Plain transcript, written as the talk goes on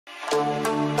Hi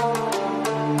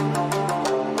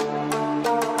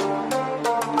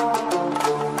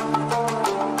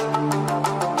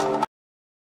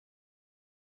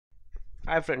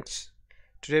friends,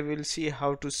 today we will see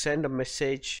how to send a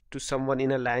message to someone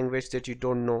in a language that you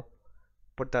don't know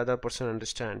but the other person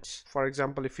understands. For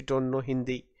example, if you don't know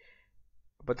Hindi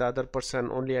but the other person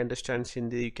only understands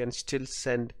Hindi, you can still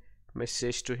send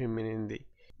message to him in Hindi.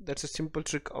 That's a simple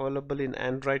trick available in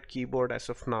Android keyboard as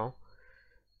of now.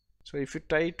 So if you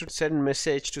try to send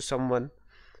message to someone,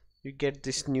 you get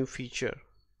this new feature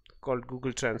called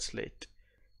Google Translate.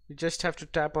 You just have to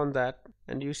tap on that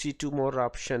and you see two more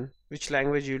options, which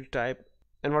language you'll type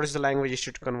and what is the language you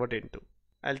should convert into.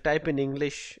 I'll type in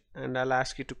English and I'll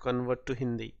ask you to convert to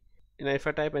Hindi. If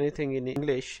I type anything in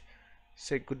English,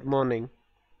 say good morning,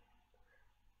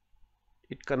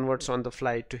 it converts on the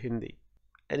fly to Hindi.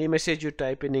 Any message you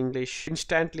type in English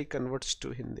instantly converts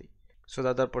to Hindi, so the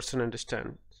other person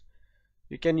understands.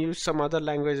 You can use some other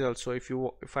language also.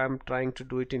 If I'm trying to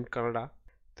do it in Kannada,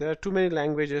 there are too many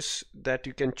languages that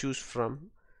you can choose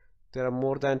from. There are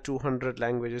more than 200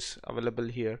 languages available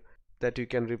here that you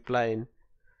can reply in.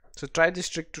 So try this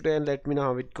trick today and let me know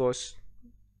how it goes.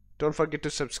 Don't forget to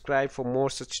subscribe for more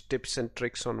such tips and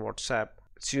tricks on WhatsApp.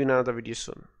 See you in another video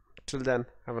soon. Till then,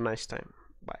 have a nice time.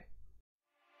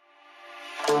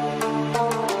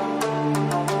 Bye.